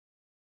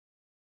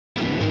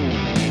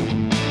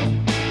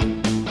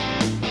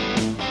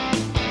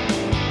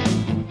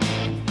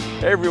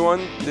Hey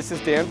everyone, this is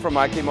Dan from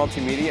IK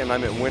Multimedia and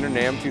I'm at Winter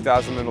NAMM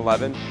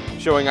 2011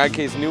 showing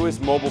IK's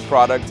newest mobile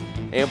product,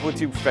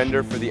 Amplitude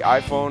Fender for the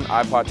iPhone,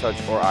 iPod Touch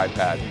or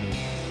iPad.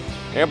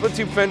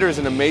 Amplitude Fender is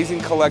an amazing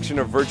collection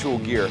of virtual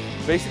gear.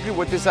 Basically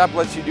what this app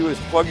lets you do is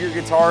plug your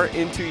guitar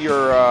into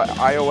your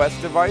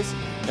iOS device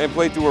and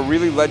play through a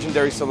really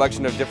legendary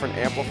selection of different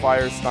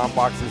amplifiers, stomp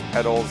boxes,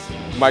 pedals,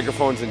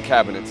 microphones and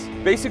cabinets.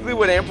 Basically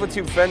what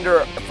Amplitude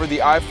Fender for the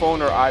iPhone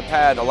or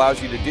iPad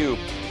allows you to do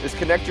is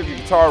connect your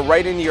guitar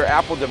right into your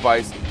Apple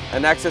device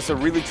and access a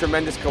really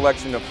tremendous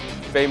collection of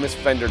famous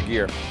Fender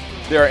gear.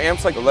 There are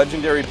amps like the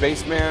legendary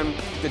Bassman,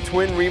 the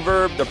Twin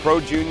Reverb, the Pro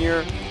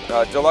Junior,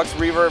 Deluxe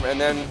Reverb, and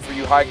then for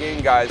you high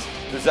gain guys,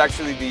 there's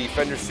actually the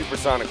Fender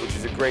Supersonic, which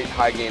is a great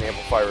high gain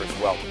amplifier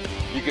as well.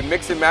 You can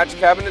mix and match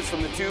cabinets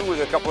from the two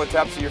with a couple of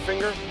taps of your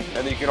finger,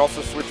 and then you can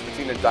also switch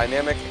between a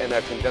dynamic and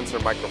a condenser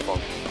microphone.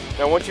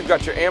 Now once you've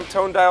got your amp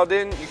tone dialed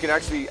in, you can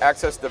actually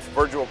access the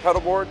virtual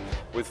pedal board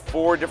with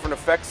 4 different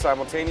effects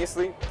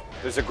simultaneously.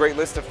 There's a great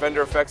list of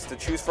Fender effects to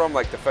choose from,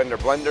 like the Fender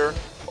Blender,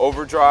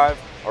 Overdrive,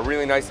 a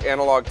really nice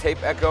analog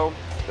tape echo,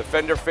 the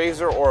Fender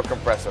Phaser, or a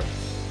compressor.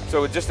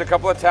 So with just a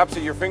couple of taps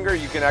of your finger,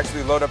 you can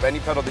actually load up any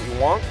pedal that you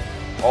want.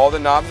 All the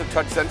knobs are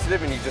touch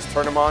sensitive and you just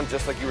turn them on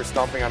just like you were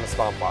stomping on a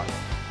stomp box.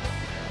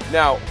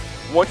 Now,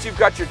 once you've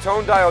got your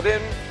tone dialed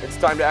in, it's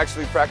time to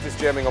actually practice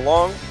jamming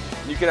along.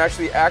 You can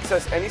actually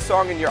access any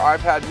song in your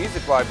iPad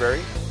music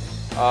library,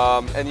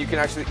 and you can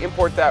actually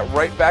import that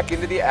right back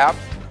into the app.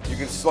 You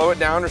can slow it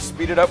down or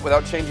speed it up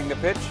without changing the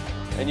pitch,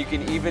 and you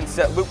can even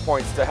set loop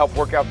points to help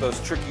work out those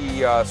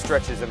tricky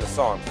stretches in the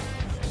song.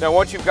 Now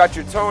once you've got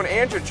your tone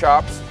and your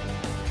chops,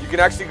 you can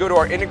actually go to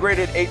our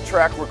integrated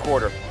 8-track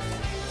recorder.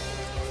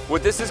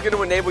 What this is going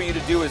to enable you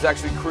to do is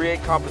actually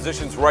create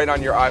compositions right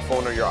on your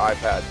iPhone or your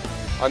iPad.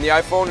 On the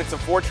iPhone it's a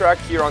 4-track,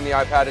 here on the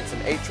iPad it's an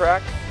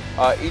 8-track.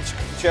 Each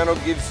channel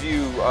gives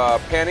you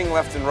panning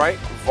left and right,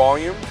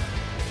 volume.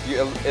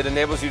 It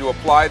enables you to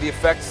apply the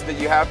effects that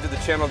you have to the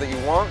channel that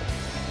you want,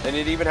 and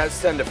it even has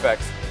send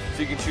effects.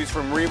 So you can choose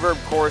from reverb,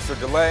 chorus, or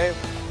delay.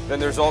 Then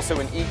there's also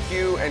an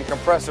EQ and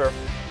compressor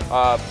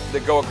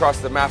that go across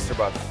the master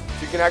bus.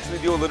 So you can actually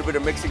do a little bit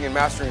of mixing and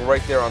mastering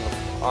right there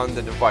on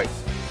the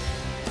device.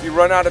 If you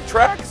run out of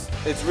tracks,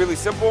 it's really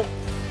simple.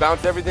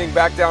 Bounce everything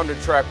back down to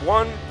track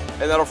 1,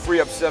 and that'll free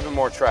up 7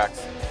 more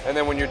tracks. And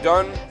then when you're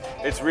done,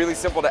 it's really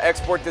simple to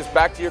export this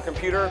back to your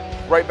computer,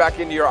 right back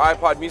into your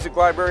iPod music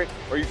library,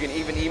 or you can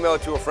even email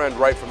it to a friend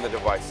right from the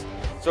device.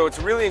 So it's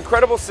a really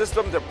incredible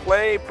system to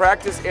play,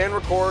 practice, and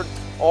record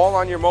all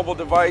on your mobile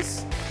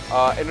device,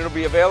 and it'll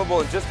be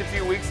available in just a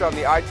few weeks on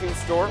the iTunes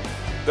store.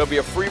 There'll be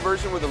a free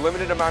version with a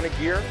limited amount of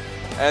gear,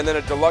 and then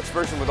a deluxe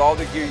version with all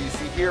the gear you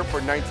see here for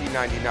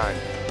 $19.99.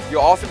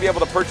 You'll also be able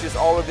to purchase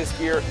all of this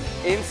gear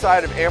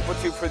inside of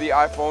Amplitude for the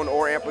iPhone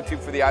or Amplitude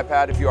for the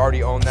iPad if you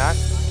already own that.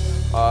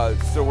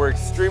 So we're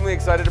extremely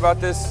excited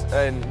about this,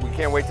 and we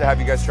can't wait to have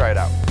you guys try it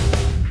out.